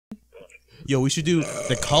Yo, we should do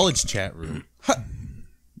the college chat room.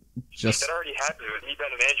 Just that already happened with me, Ben,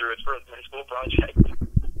 and Andrew. It's for my school project.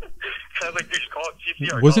 I was like, dude, just call it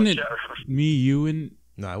CCR. Wasn't it me, you, and...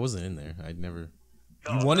 No, I wasn't in there. I'd never...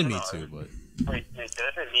 No, you wanted no, me to, but... Wait, did I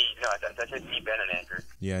say me? No, I said me, Ben, and Andrew.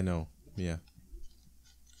 Yeah, I know. Yeah.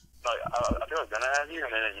 No, I feel like Ben had you,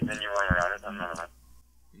 and then you weren't around it. I don't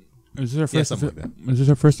know. Is this our Yeah, first? something like Is this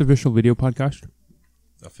our first official video podcast?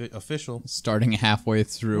 Official. starting halfway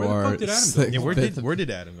through Where the our... fuck did Adam go? sixth- Yeah, fifth- where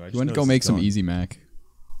did Adam go? I just You went to go noticed make he's some gone. Easy Mac.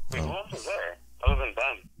 Wait, who else was there? Other than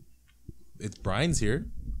Ben. It's Brian's here.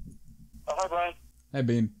 Oh, hi, Brian. Hey,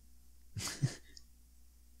 Bean.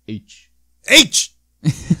 H. H!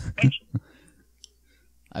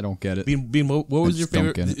 I don't get it. Bean, what was your just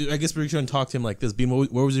don't favorite... get I guess we're trying to talk to him like this. Bean,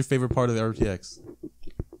 what was your favorite part of the RTX?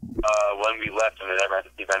 When we left and we never had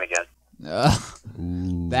to see Ben again.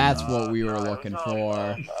 That's what we were looking for.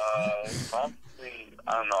 Probably,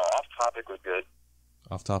 I don't know, Off Topic was good.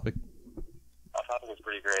 Off topic? Off Topic was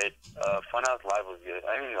pretty great. Funhouse Live was good.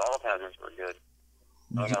 I mean, all the pageants were good.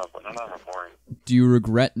 None of them were boring. Do you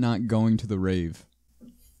regret not going to the rave?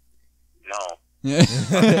 No. No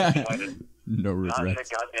Not in the regrets.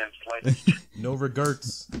 goddamn slightest. No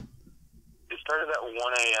regrets. It started at 1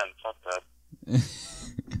 a.m. Fuck that.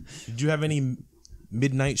 Did you have any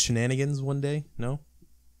midnight shenanigans one day? No?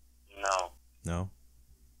 No. No?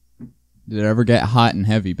 Did it ever get hot and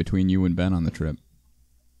heavy between you and Ben on the trip?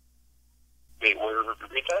 Wait,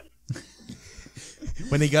 repeat that?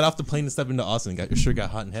 When they got off the plane and stepped into Austin, your shirt got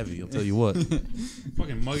hot and heavy. I'll tell you what.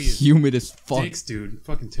 Fucking muggy as Humid as fuck. dicks, dude.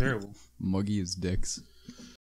 Fucking terrible. Muggy as dicks.